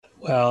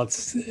Well,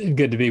 it's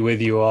good to be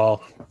with you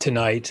all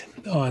tonight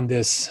on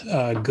this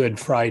Good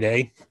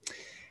Friday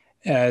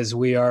as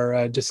we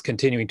are just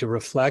continuing to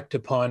reflect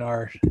upon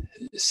our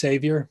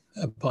Savior,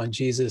 upon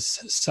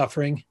Jesus'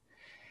 suffering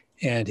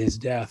and his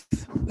death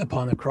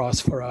upon the cross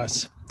for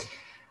us.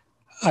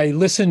 I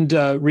listened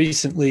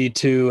recently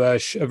to a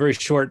very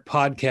short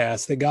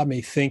podcast that got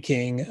me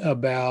thinking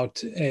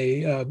about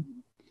a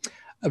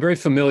very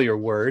familiar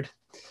word.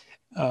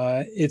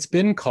 It's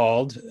been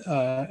called,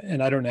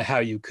 and I don't know how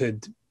you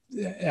could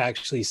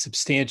actually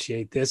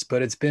substantiate this,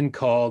 but it's been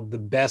called the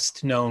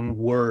best known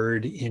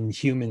word in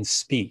human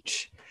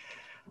speech.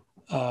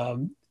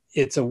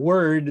 It's a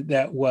word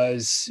that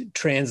was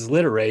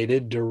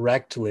transliterated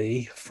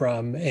directly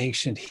from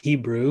ancient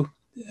Hebrew.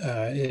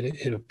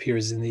 It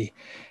appears in the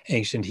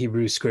ancient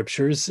Hebrew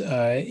scriptures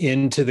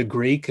into the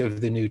Greek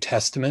of the New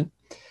Testament.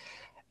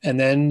 And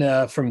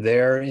then from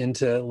there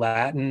into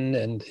Latin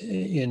and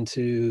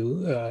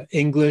into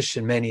English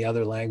and many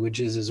other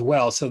languages as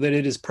well, so that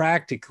it is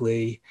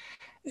practically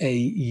a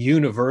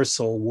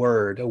universal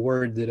word, a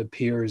word that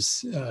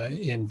appears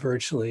in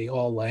virtually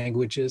all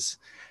languages.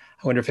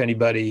 I wonder if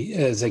anybody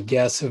has a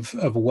guess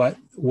of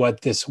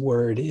what this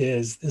word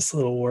is, this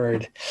little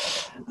word.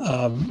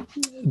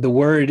 The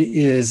word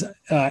is,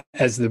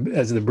 as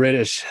the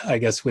British, I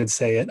guess, would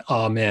say it,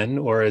 amen,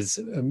 or as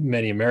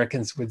many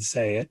Americans would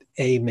say it,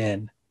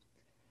 amen.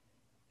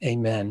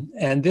 Amen.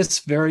 And this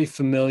very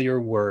familiar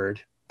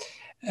word,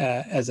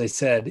 as I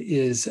said,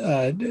 is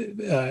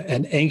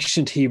an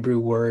ancient Hebrew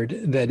word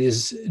that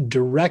is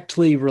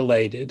directly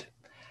related.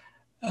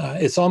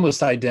 It's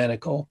almost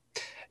identical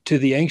to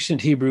the ancient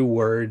Hebrew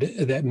word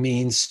that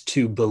means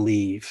to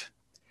believe,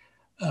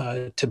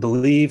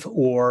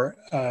 or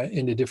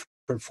in a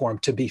different form,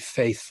 to be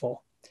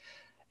faithful.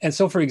 And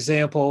so, for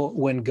example,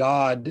 when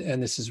God,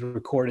 and this is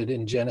recorded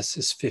in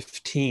Genesis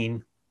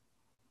 15,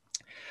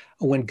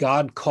 when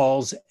God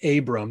calls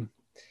Abram,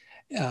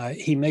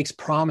 he makes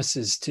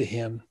promises to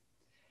him.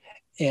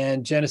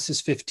 And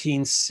Genesis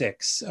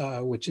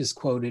 15:6, which is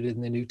quoted in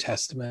the New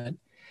Testament,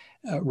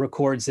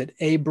 records that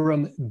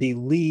Abram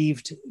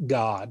believed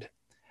God.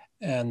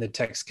 And the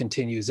text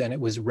continues, and it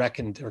was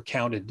reckoned or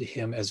counted to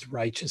him as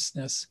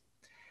righteousness.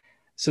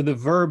 So the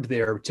verb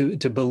there,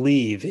 to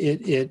believe,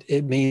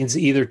 it means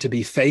either to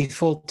be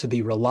faithful, to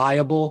be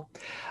reliable,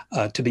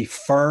 to be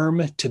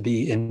firm, to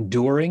be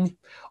enduring,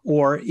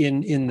 or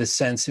in the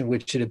sense in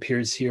which it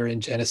appears here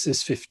in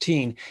Genesis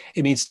 15,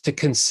 it means to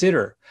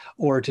consider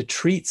or to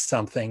treat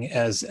something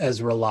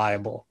as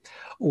reliable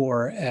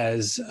or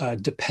as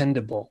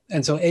dependable.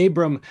 And so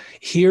Abram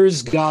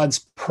hears God's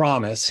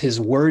promise, his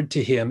word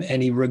to him,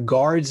 and he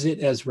regards it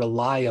as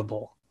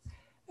reliable.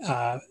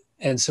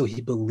 And so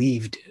he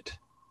believed it.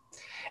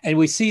 And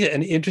we see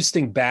an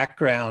interesting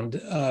background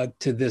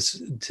to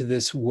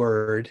this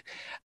word.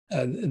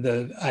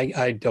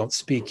 I don't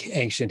speak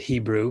ancient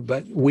Hebrew,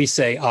 but we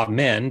say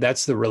amen.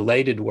 That's the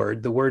related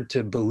word. The word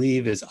to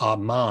believe is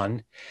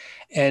aman.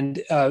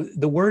 And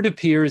the word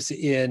appears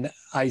in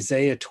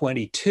Isaiah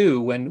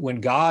 22 when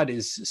God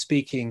is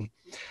speaking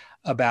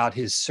about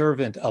his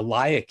servant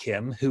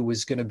Eliakim, who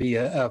was going to be,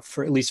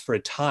 for at least for a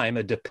time,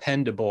 a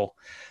dependable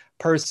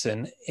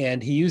person.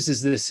 And he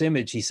uses this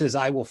image. He says,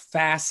 I will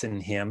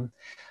fasten him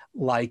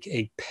like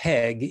a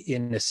peg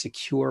in a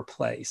secure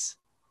place.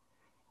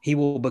 He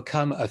will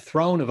become a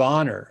throne of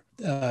honor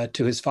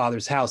to his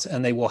father's house,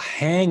 and they will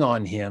hang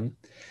on him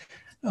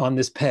on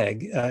this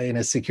peg in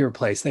a secure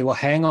place. They will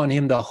hang on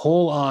him the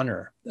whole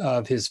honor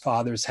of his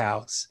father's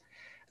house,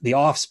 the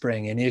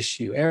offspring and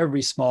issue,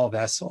 every small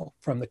vessel,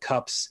 from the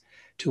cups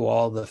to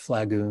all the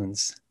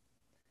flagoons.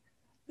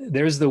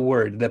 There's the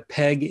word, the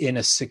peg in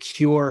a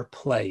secure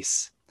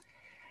place.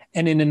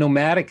 And in a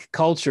nomadic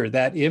culture,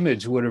 that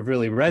image would have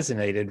really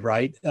resonated,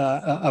 right?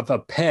 Of a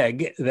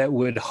peg that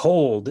would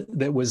hold,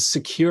 that was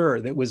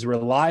secure, that was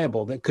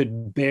reliable, that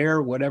could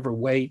bear whatever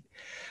weight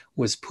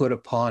was put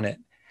upon it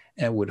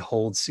and would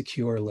hold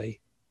securely.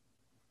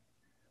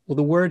 Well,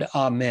 the word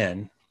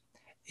amen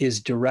is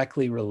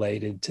directly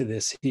related to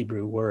this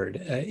Hebrew word.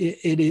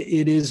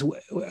 It is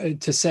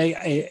to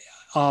say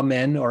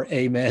amen or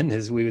amen,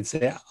 as we would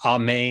say,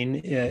 amen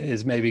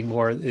is maybe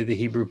more the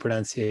Hebrew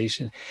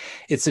pronunciation.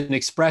 It's an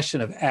expression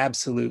of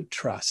absolute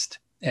trust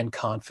and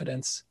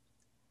confidence.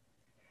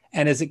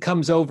 And as it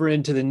comes over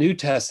into the New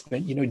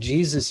Testament,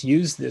 Jesus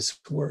used this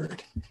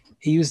word.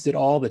 He used it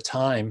all the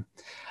time,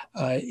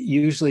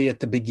 usually at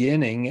the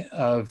beginning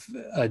of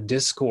a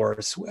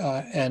discourse.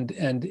 And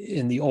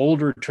in the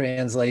older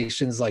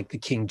translations, like the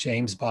King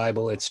James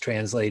Bible, it's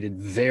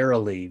translated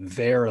verily,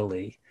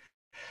 verily.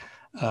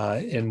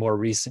 In more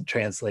recent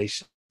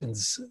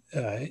translations,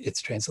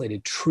 it's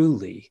translated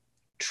truly,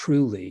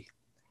 truly,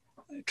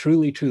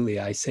 truly, truly,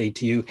 I say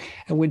to you.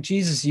 And when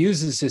Jesus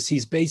uses this,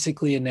 he's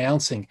basically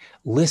announcing,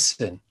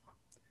 listen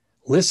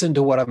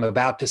to what I'm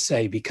about to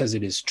say, because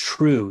it is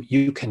true.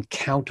 You can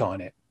count on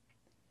it.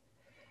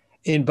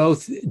 In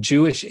both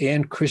Jewish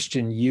and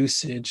Christian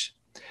usage,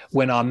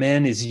 when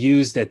amen is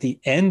used at the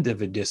end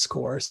of a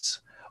discourse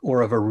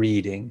or of a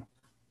reading,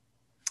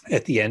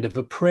 at the end of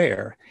a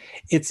prayer.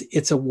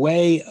 It's a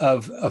way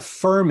of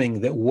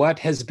affirming that what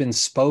has been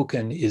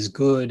spoken is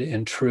good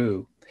and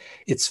true.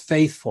 It's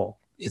faithful,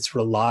 it's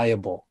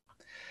reliable.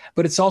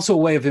 But it's also a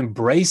way of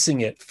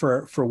embracing it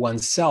for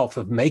oneself,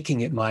 of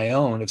making it my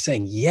own, of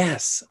saying,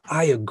 yes,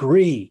 I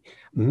agree.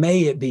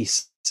 May it be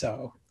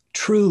so,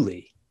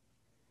 truly.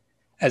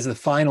 As the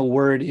final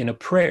word in a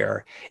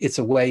prayer, it's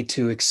a way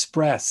to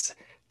express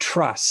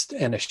trust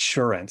and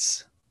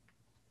assurance.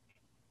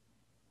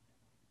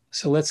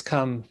 So let's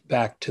come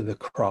back to the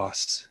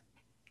cross.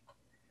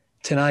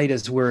 Tonight,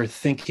 as we're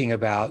thinking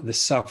about the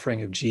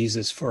suffering of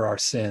Jesus for our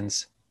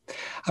sins,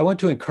 I want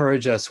to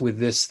encourage us with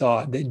this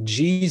thought that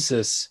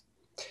Jesus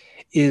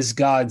is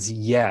God's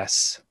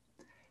yes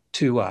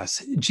to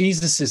us.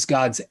 Jesus is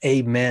God's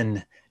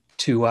amen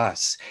to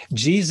us.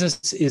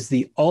 Jesus is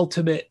the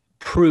ultimate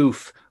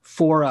proof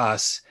for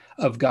us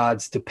of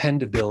God's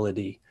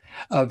dependability,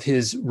 of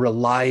his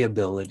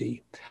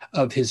reliability,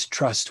 of his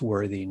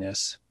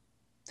trustworthiness.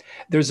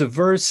 There's a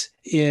verse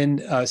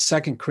in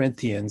 2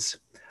 Corinthians,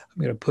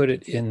 I'm going to put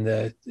it in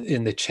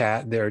the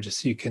chat there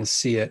just so you can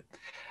see it,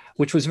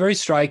 which was very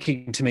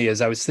striking to me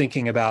as I was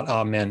thinking about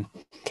amen.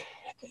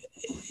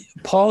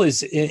 Paul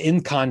is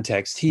in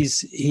context.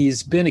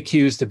 He's been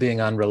accused of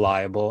being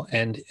unreliable,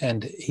 and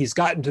he's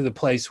gotten to the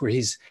place where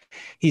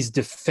he's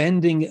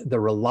defending the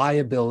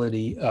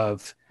reliability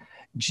of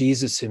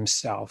Jesus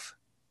himself.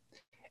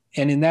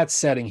 And in that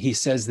setting, he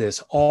says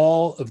this: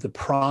 all of the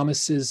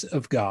promises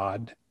of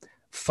God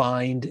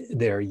find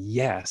their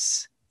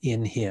yes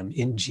in him,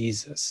 in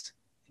Jesus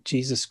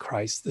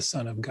Christ, the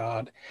Son of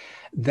God.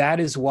 That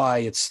is why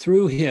it's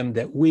through him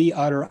that we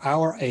utter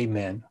our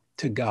amen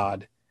to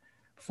God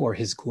for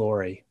his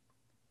glory.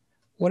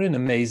 What an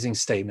amazing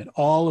statement.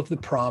 All of the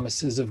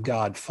promises of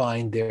God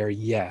find their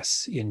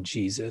yes in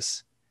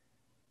Jesus.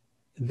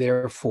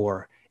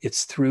 Therefore,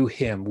 it's through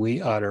him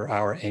we utter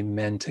our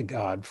amen to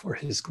God for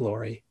his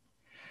glory.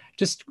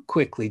 Just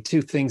quickly,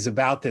 two things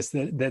about this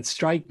that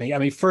strike me. I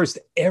mean, first,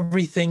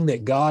 everything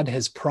that God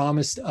has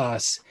promised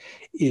us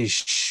is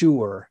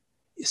sure,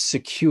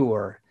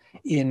 secure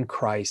in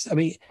Christ. I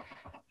mean,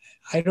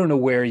 I don't know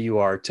where you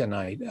are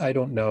tonight. I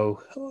don't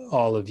know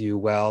all of you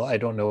well. I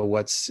don't know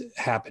what's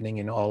happening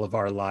in all of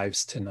our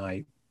lives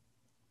tonight.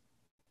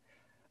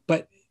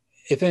 But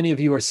if any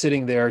of you are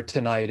sitting there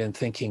tonight and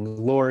thinking,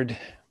 Lord,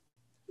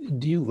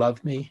 do you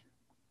love me?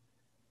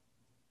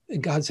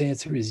 God's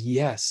answer is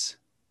yes,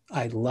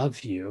 I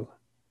love you.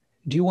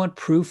 Do you want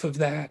proof of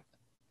that?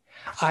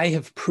 I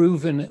have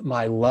proven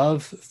my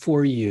love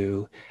for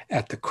you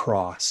at the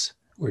cross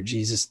where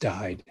Jesus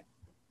died.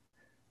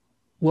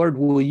 Lord,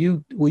 will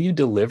you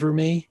deliver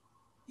me?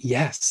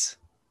 Yes,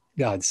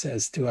 God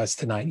says to us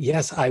tonight.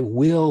 Yes, I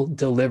will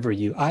deliver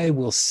you. I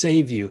will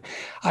save you.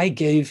 I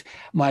gave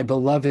my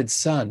beloved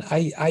Son.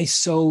 I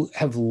so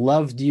have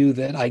loved you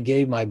that I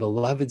gave my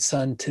beloved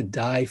Son to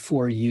die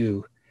for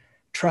you.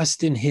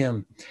 Trust in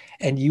him,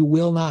 and you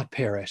will not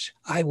perish.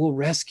 I will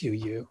rescue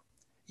you.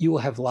 You will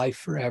have life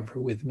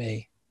forever with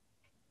me.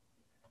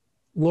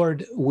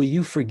 Lord, will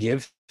you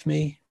forgive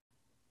me?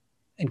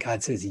 And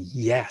God says,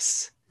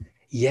 yes.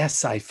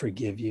 Yes, I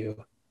forgive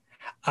you.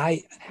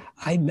 I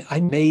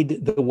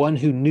made the one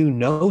who knew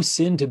no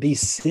sin to be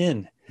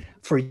sin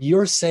for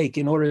your sake,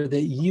 in order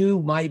that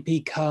you might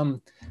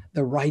become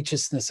the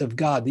righteousness of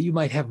God, that you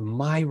might have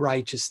my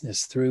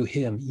righteousness through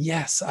him.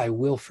 Yes, I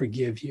will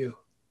forgive you.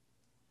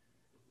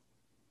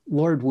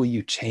 Lord, will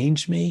you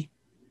change me?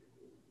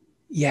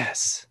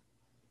 Yes.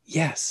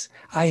 Yes,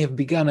 I have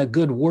begun a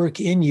good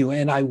work in you,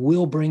 and I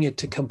will bring it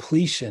to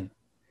completion.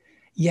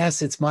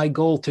 Yes, it's my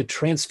goal to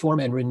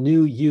transform and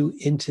renew you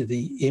into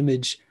the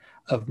image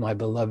of my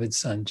beloved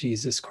Son,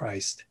 Jesus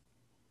Christ.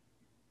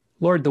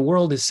 Lord, the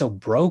world is so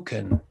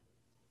broken.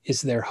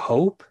 Is there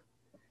hope?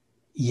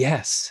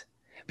 Yes,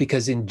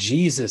 because in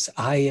Jesus,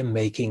 I am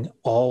making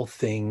all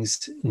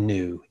things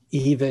new,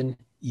 even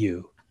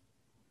you.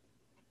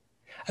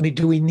 I mean,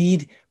 do we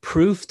need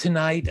proof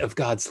tonight of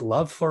God's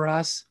love for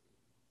us?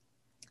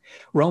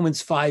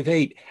 Romans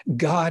 5:8,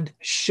 God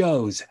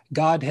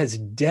has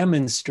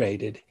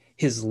demonstrated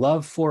his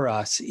love for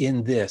us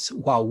in this: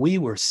 while we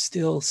were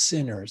still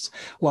sinners,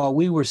 while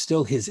we were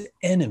still his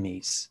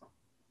enemies,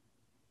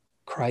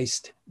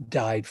 Christ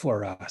died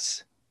for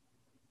us.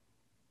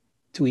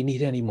 Do we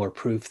need any more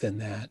proof than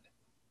that?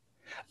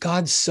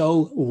 God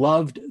so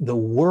loved the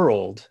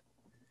world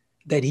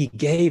that he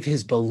gave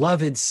his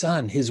beloved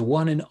Son, his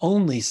one and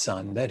only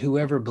Son, that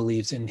whoever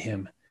believes in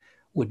him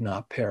would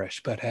not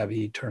perish but have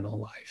eternal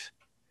life.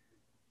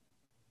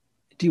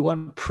 Do you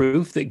want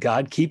proof that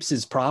God keeps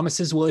his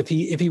promises? Well, if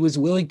he was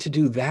willing to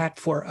do that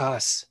for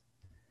us,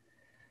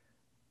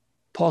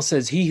 Paul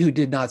says, he who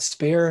did not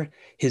spare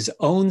his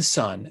own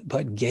Son,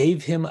 but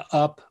gave him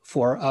up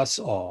for us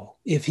all.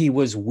 If he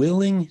was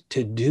willing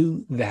to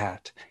do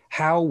that,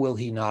 how will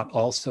he not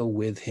also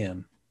with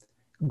him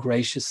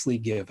graciously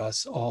give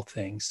us all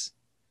things?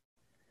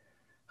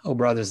 Oh,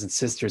 brothers and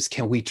sisters,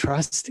 can we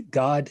trust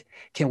God?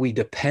 Can we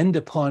depend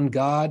upon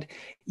God?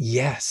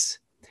 Yes,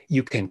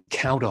 you can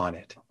count on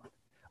it.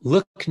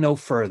 Look no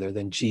further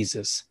than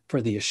Jesus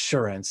for the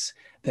assurance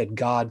that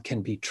God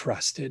can be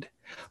trusted.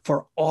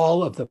 For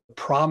all of the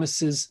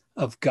promises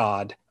of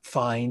God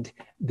find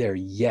their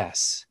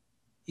yes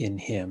in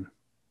him.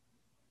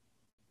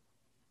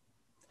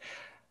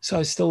 So I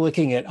was still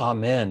looking at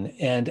Amen,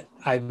 and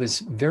I was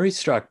very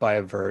struck by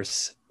a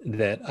verse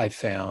that I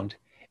found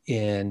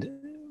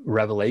in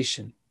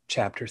Revelation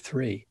chapter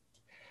 3.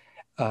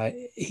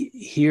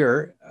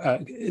 Here,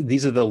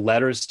 these are the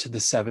letters to the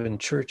 7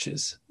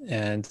 churches,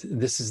 and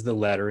this is the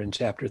letter in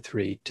chapter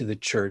 3 to the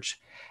church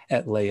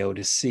at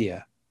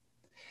Laodicea.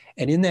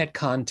 And in that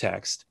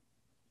context,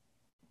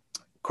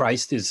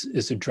 Christ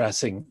is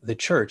addressing the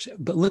church,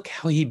 but look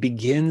how he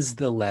begins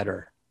the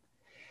letter.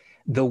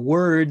 The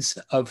words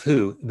of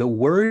who? The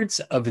words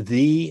of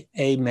the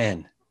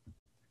Amen,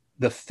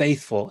 the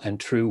faithful and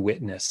true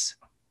witness,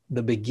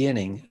 the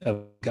beginning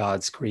of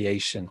God's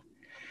creation.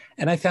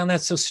 And I found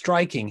that so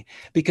striking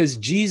because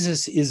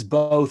Jesus is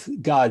both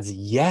God's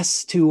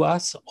yes to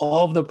us.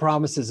 All of the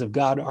promises of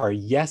God are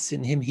yes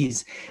in him.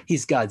 He's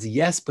God's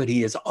yes, but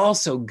he is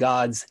also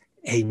God's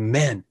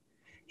amen.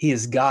 He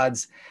is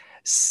God's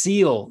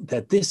seal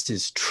that this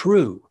is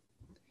true.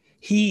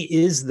 He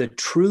is the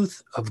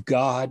truth of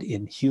God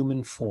in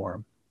human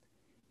form.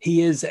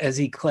 He is, as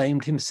he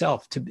claimed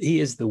himself, he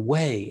is the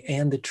way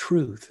and the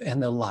truth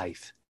and the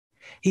life.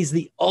 He's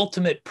the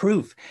ultimate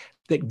proof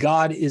that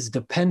God is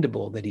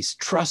dependable, that he's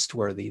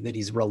trustworthy, that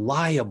he's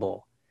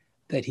reliable,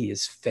 that he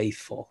is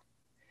faithful.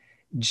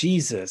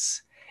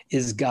 Jesus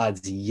is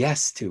God's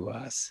yes to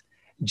us.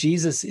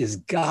 Jesus is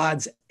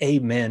God's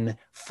amen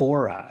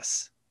for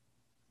us.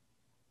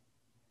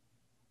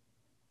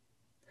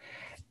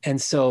 And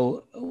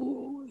so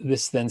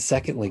this then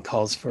secondly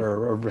calls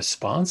for a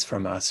response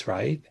from us,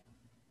 right?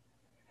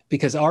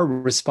 Because our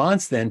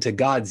response then to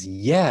God's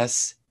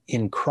yes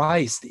in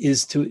Christ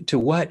is to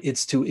what?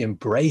 It's to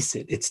embrace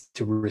it. It's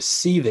to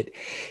receive it.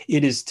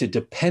 It is to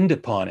depend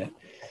upon it.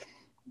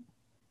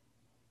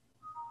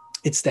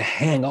 It's to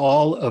hang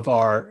all of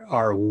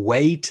our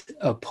weight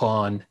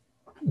upon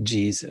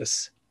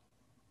Jesus,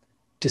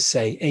 to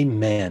say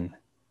amen.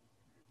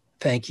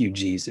 Thank you,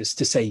 Jesus.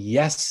 To say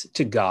yes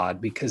to God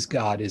because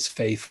God is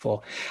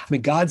faithful. I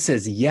mean, God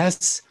says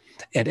yes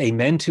and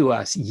amen to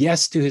us,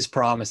 yes to his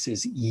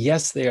promises.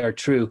 Yes, they are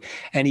true.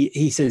 And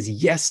he says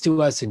yes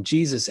to us in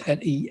Jesus.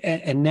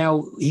 And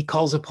now he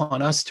calls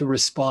upon us to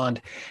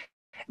respond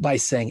by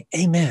saying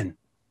amen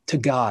to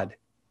God,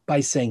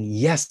 by saying,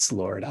 yes,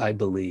 Lord, I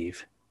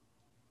believe.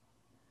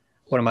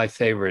 One of my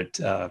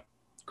favorite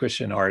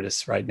Christian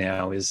artists right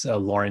now is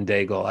Lauren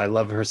Daigle. I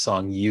love her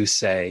song, You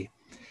Say.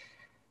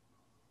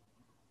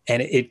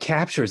 And it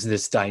captures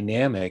this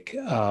dynamic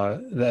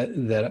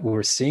that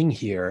we're seeing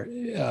here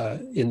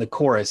in the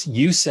chorus.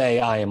 You say,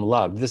 I am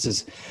loved. This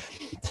is,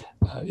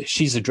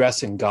 she's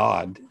addressing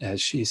God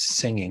as she's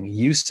singing.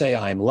 You say,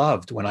 I am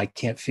loved when I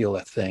can't feel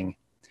a thing.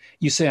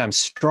 You say, I'm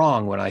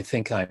strong when I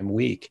think I'm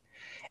weak.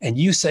 And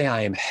you say,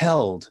 I am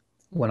held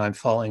when I'm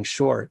falling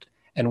short.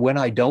 And when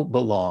I don't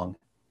belong,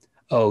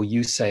 oh,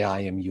 you say, I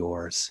am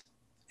yours.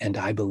 And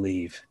I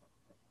believe.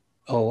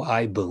 Oh,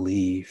 I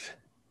believe.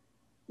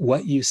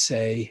 What you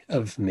say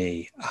of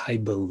me, I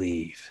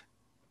believe.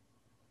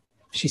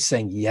 She's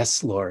saying,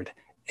 yes, Lord,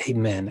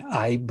 amen,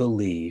 I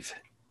believe.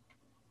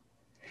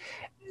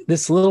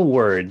 This little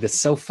word that's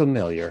so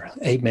familiar,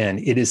 amen,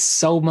 it is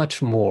so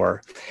much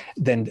more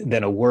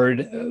than a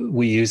word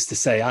we use to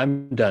say,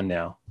 I'm done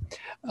now.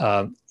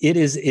 It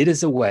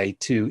is a way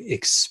to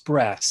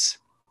express,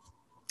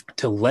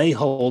 to lay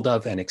hold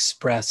of and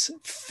express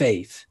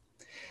faith.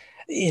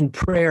 In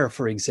prayer,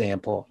 for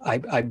example,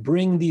 I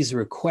bring these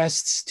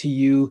requests to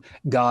you,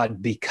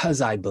 God,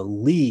 because I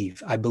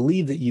believe. I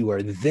believe that you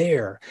are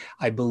there.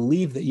 I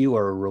believe that you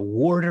are a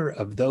rewarder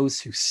of those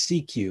who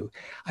seek you.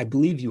 I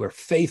believe you are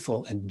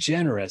faithful and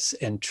generous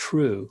and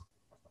true,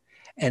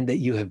 and that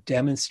you have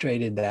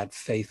demonstrated that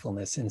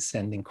faithfulness in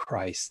sending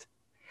Christ.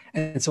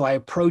 And so I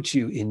approach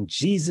you in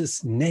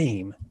Jesus'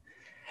 name,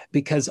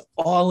 because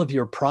all of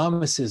your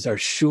promises are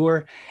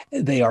sure.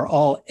 They are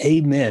all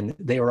amen.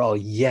 They are all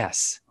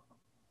yes.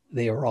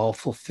 They are all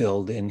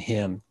fulfilled in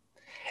him.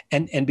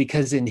 And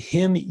because in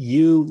him,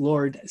 you,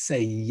 Lord,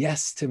 say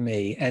yes to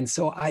me. And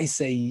so I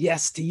say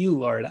yes to you,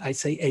 Lord. I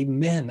say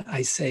amen.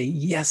 I say,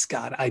 yes,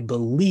 God, I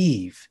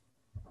believe.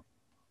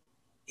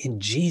 In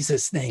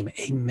Jesus' name,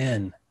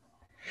 amen.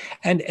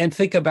 And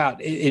think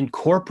about in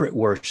corporate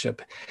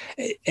worship,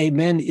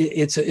 amen.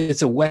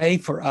 It's a way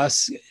for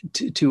us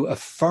to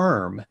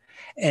affirm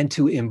and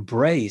to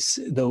embrace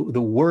the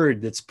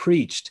word that's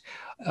preached,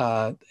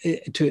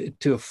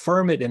 to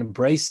affirm it and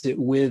embrace it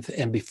with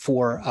and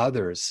before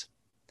others.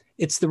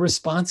 It's the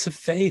response of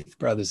faith,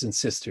 brothers and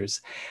sisters.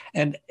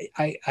 And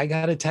I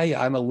got to tell you,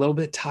 I'm a little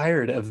bit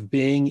tired of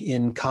being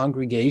in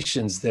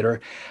congregations that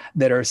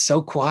are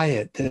so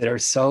quiet, that are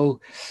so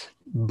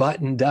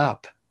buttoned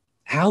up.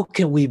 How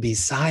can we be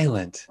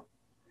silent?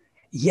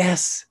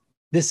 Yes,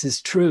 this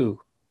is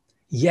true.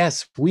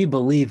 Yes, we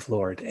believe,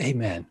 Lord.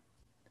 Amen.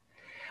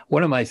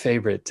 One of my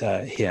favorite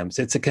hymns,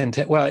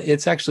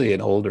 it's actually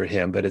an older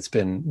hymn, but it's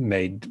been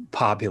made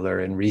popular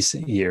in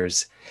recent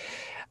years,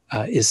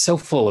 is so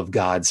full of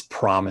God's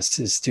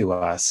promises to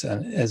us.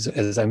 And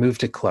as I move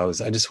to close,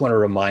 I just want to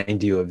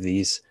remind you of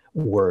these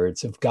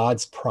words of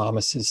God's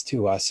promises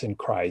to us in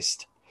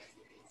Christ.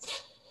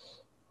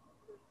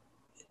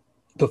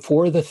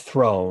 Before the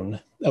throne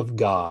of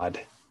God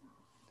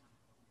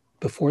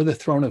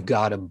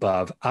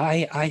above,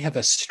 I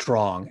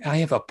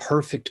have a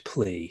perfect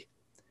plea.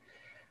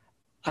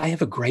 I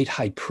have a great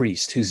high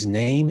priest whose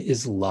name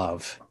is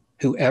love,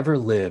 who ever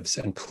lives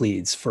and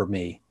pleads for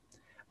me.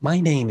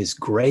 My name is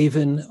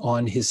graven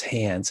on his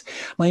hands.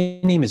 My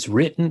name is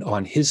written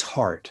on his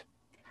heart.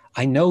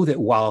 I know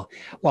that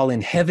while in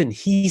heaven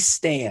he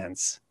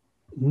stands,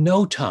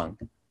 no tongue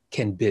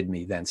can bid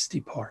me thence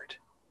depart.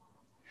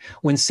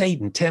 When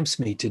Satan tempts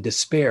me to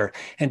despair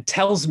and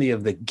tells me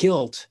of the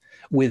guilt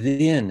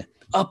within,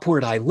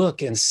 upward I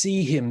look and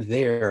see him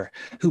there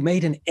who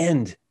made an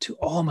end to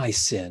all my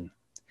sin.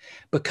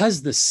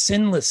 Because the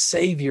sinless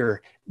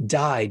Savior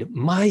died,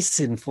 my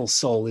sinful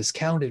soul is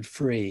counted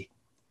free.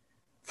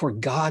 For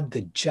God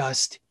the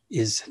just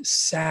is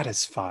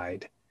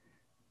satisfied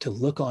to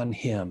look on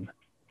him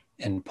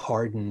and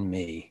pardon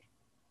me.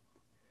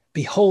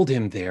 Behold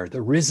him there,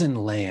 the risen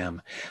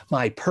Lamb,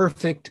 my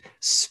perfect,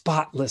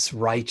 spotless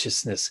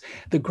righteousness,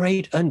 the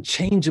great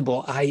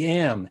unchangeable I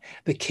am,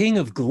 the King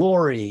of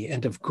glory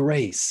and of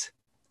grace.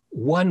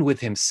 One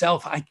with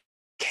himself, I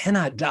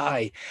cannot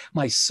die.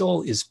 My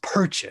soul is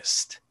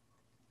purchased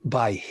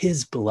by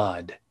his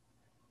blood.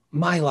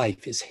 My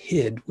life is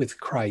hid with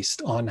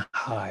Christ on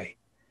high,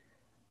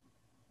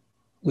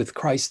 with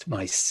Christ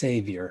my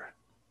Savior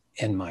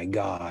and my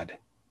God.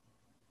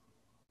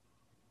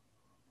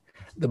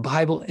 The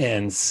Bible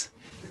ends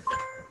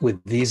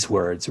with these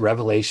words,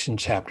 Revelation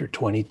chapter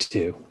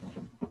 22,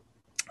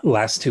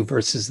 last two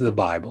verses of the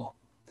Bible.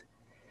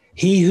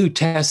 He who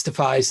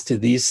testifies to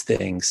these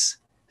things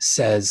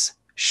says,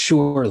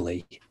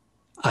 surely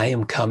I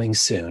am coming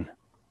soon.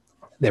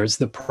 There's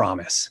the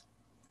promise.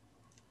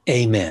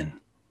 Amen.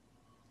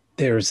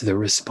 There's the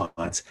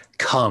response.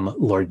 Come,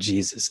 Lord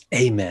Jesus.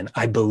 Amen.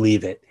 I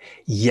believe it.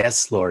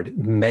 Yes, Lord,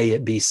 may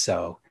it be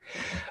so.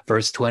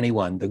 Verse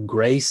 21, the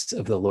grace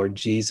of the Lord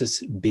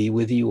Jesus be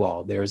with you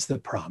all. There's the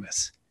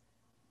promise.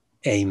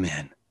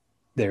 Amen.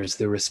 There's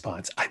the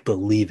response. I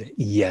believe it.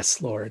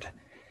 Yes, Lord.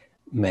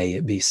 May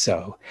it be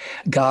so.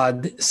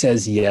 God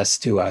says yes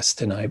to us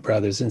tonight,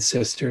 brothers and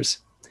sisters.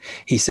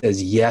 He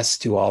says yes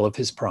to all of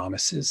his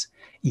promises.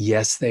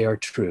 Yes, they are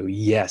true.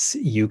 Yes,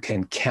 you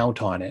can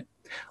count on it.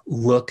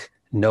 Look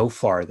no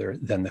farther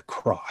than the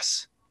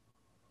cross.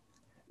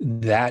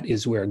 That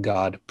is where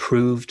God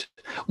proved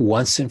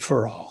once and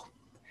for all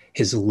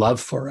his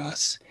love for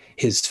us,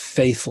 his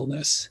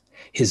faithfulness,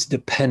 his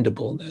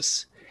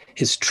dependableness,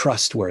 his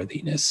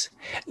trustworthiness.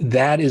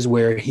 That is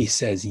where he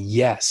says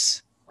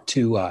yes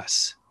to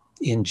us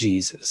in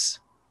Jesus.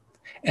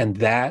 And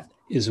that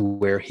is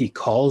where he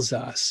calls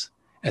us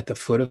at the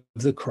foot of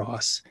the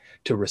cross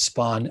to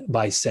respond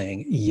by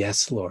saying,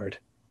 yes, Lord,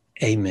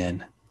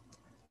 amen.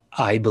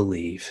 I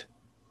believe,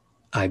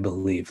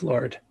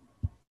 Lord.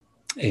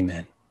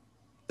 Amen.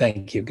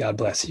 Thank you. God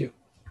bless you.